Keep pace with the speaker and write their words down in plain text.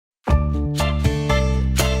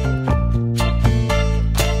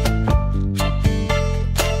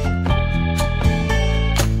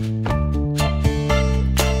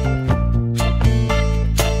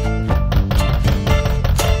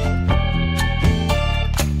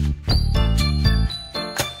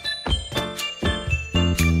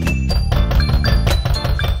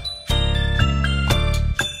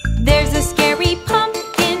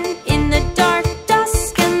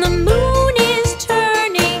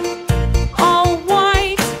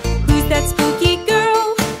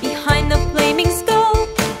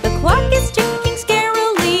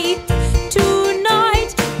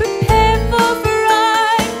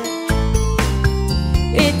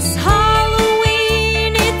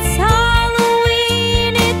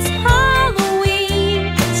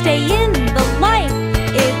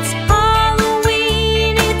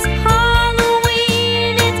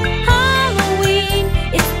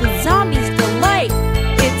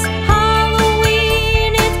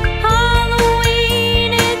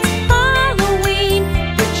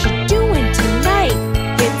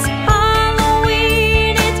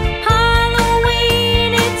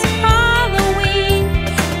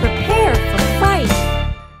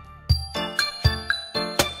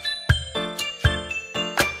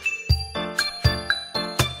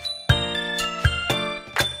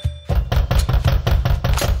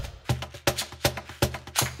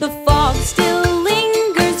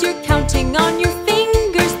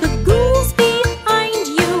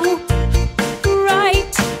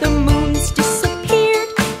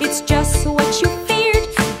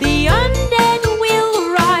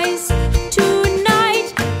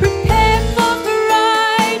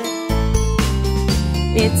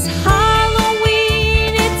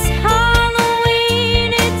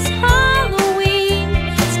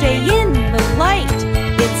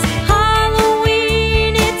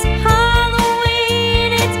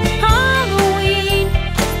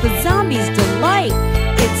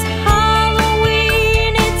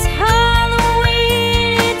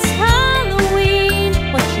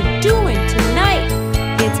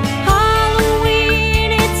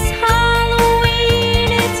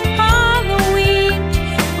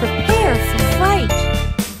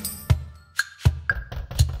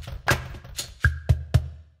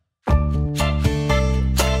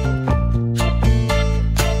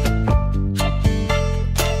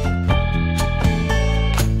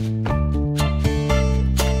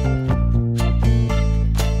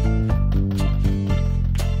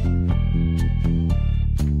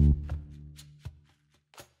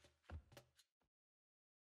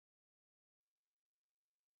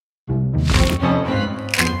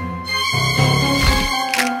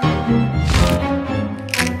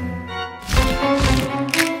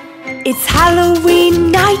It's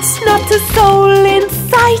Halloween night, not a soul in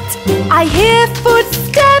sight. I hear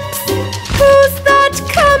footsteps, who's that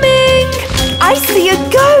coming? I see a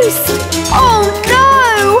ghost, oh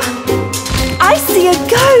no! I see a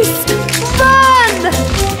ghost, run!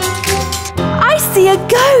 I see a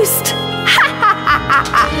ghost,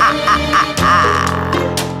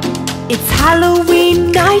 It's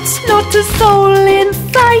Halloween night, not a soul in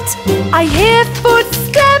sight. I hear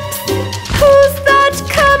footsteps, who's that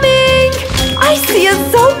coming? I see a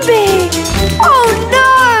zombie! Oh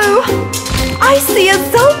no! I see a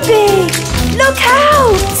zombie! Look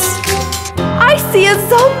out! I see a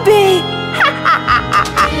zombie!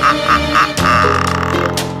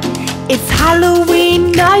 It's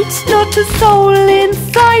Halloween night, not a soul in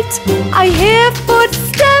sight. I hear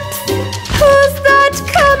footsteps, who's that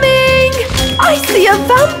coming? I see a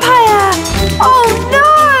vampire! Oh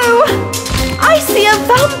no! I see a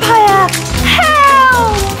vampire!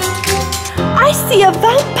 Help! I see a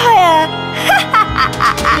vampire!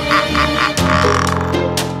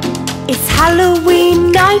 It's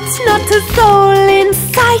Halloween night, not a soul in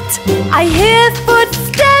sight. I hear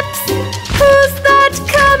footsteps, who's that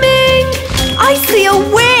coming? I see a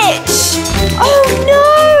witch! Oh no!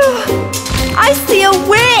 I see a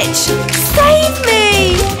witch! Save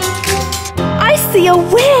me! I see a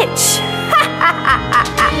witch!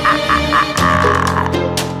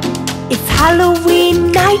 It's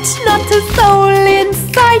Halloween night, not a soul in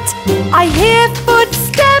sight. I hear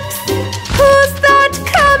footsteps, who's that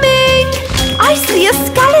coming? I see a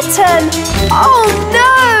skeleton! Oh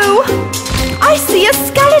no! I see a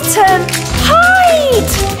skeleton!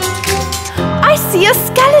 Hide! I see a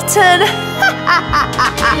skeleton!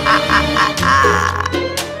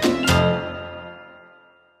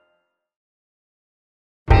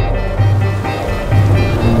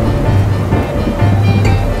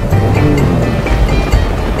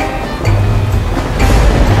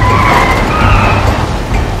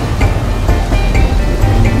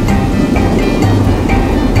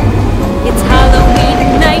 It's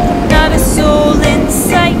Halloween night, not a soul in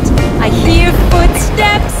sight. I hear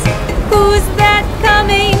footsteps, who's that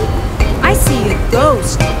coming? I see a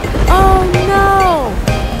ghost. Oh no!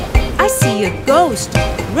 I see a ghost.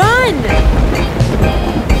 Run!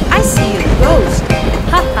 I see a ghost.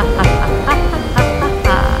 Ha ha ha ha ha ha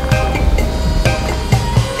ha.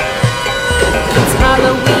 It's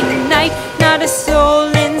Halloween night, not a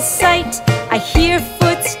soul in sight. I hear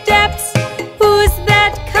footsteps, who's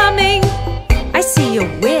that coming? I see a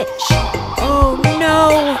witch. Oh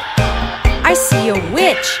no! I see a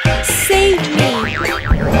witch. Save me!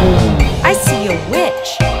 I see a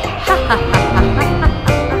witch. Ha ha ha ha ha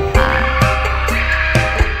ha.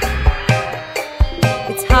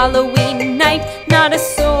 It's Halloween night, not a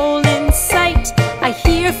soul in sight. I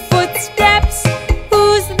hear footsteps,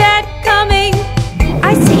 who's that coming?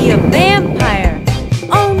 I see a vampire.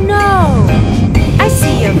 Oh no! I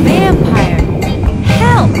see a vampire.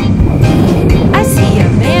 Help! I see a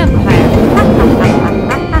vampire. Ha ha ha ha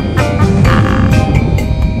ha ha ha.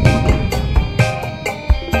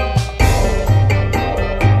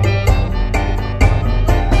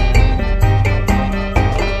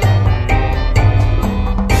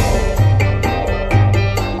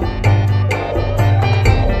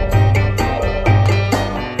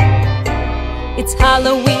 It's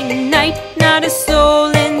Halloween night, not a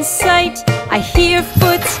soul in sight. I hear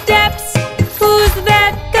footsteps, who's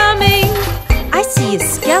that coming? I see a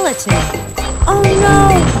skeleton. Oh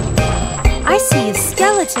no! I see a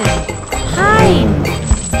skeleton. Hide!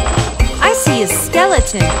 I see a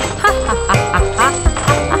skeleton. Ha ha ha ha ha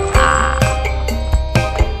ha ha.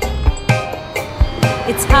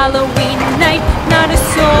 It's Halloween night, not a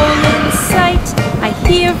soul in sight. I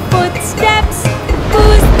hear footsteps,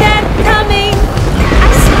 who's that coming?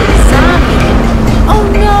 I see a zombie. Oh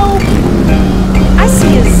no! I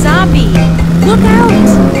see a zombie. Look out!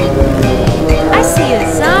 I see a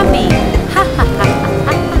zombie. Ha ha ha ha ha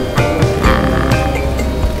ha.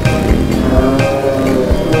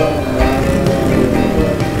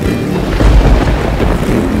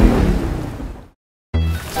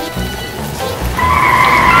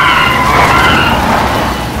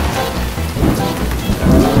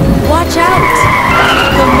 Watch out!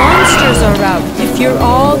 The monsters are out. If you're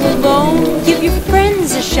all alone, give your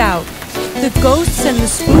friends a shout. The ghosts and the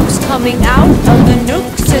spooks coming out of the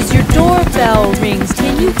nooks as your doorbell rings.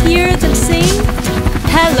 Can you hear them sing?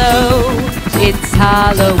 Hello, it's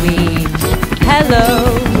Halloween.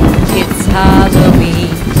 Hello, it's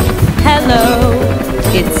Halloween. Hello,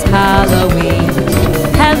 it's Halloween.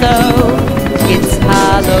 Hello,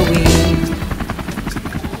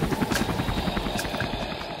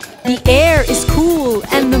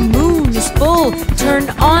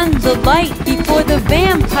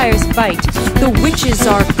 vampires fight. The witches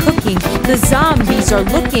are cooking, the zombies are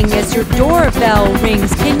looking as your doorbell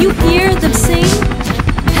rings. Can you hear them sing?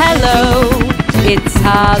 Hello, it's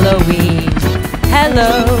Halloween.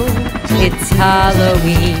 Hello, it's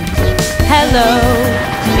Halloween. Hello,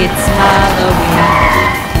 it's Halloween.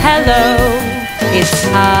 Hello, it's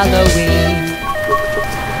Halloween.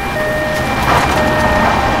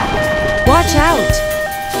 Watch out!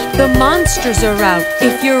 The monsters are out.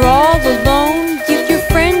 If you're all alone, give your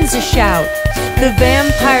friends a shout. The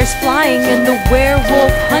vampires flying and the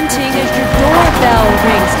werewolf hunting as your doorbell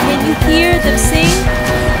rings. Can you hear them sing?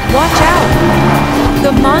 Watch out!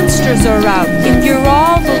 The monsters are out. If you're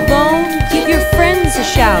all alone, give your friends a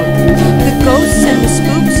shout. The ghosts and the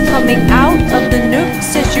spooks coming out of the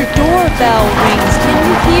nooks as your doorbell rings. Can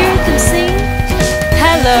you hear them sing?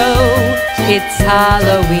 Hello, it's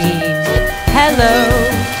Halloween. Hello,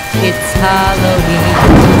 it's Halloween.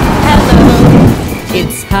 Hello,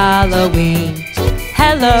 it's Halloween.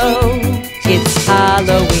 Hello, it's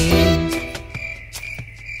Halloween.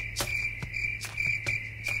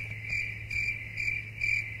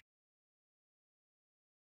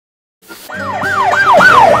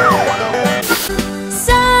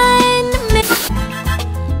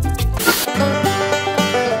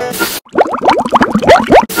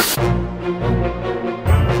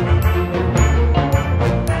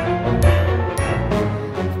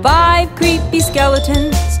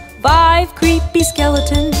 Five creepy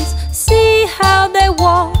skeletons. See how they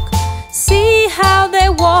walk, see how they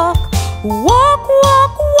walk. Walk,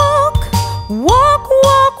 walk, walk. Walk,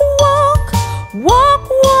 walk, walk. Walk,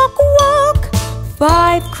 walk, walk.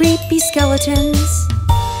 5 creepy skeletons.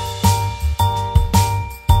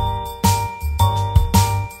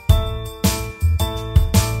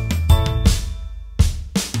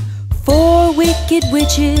 Four wicked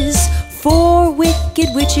witches, 4 wicked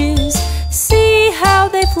witches. See how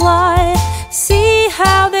they fly, see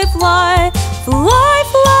how they fly. Fly,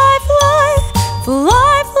 fly, fly.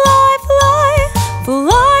 Fly, fly, fly.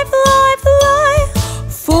 Fly, fly, fly.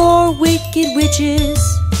 4 wicked witches.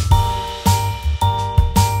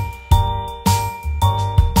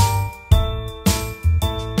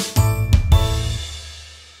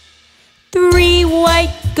 Three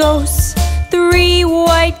white ghosts, 3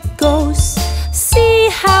 white ghosts. See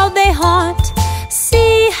how they haunt,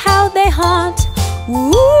 see how they haunt.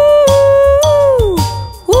 Woo,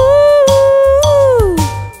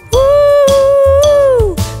 woo,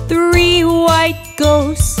 woo. 3 white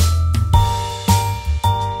ghosts.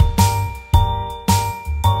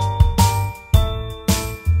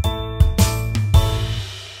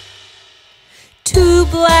 Two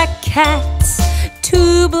black cats,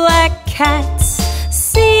 2 black cats.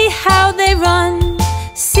 See how they run,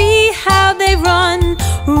 see how they run.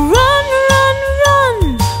 Run, run,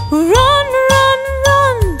 run. Run, run,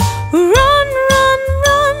 run. Run, run,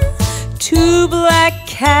 run. 2 black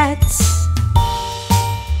cats.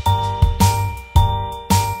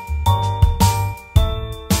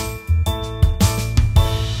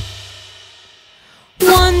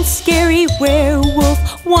 One scary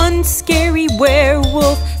werewolf, 1 scary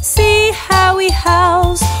werewolf. See how he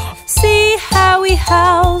howls, see how he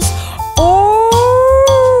howls.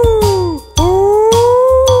 Oh,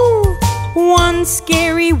 oh. 1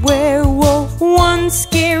 scary werewolf.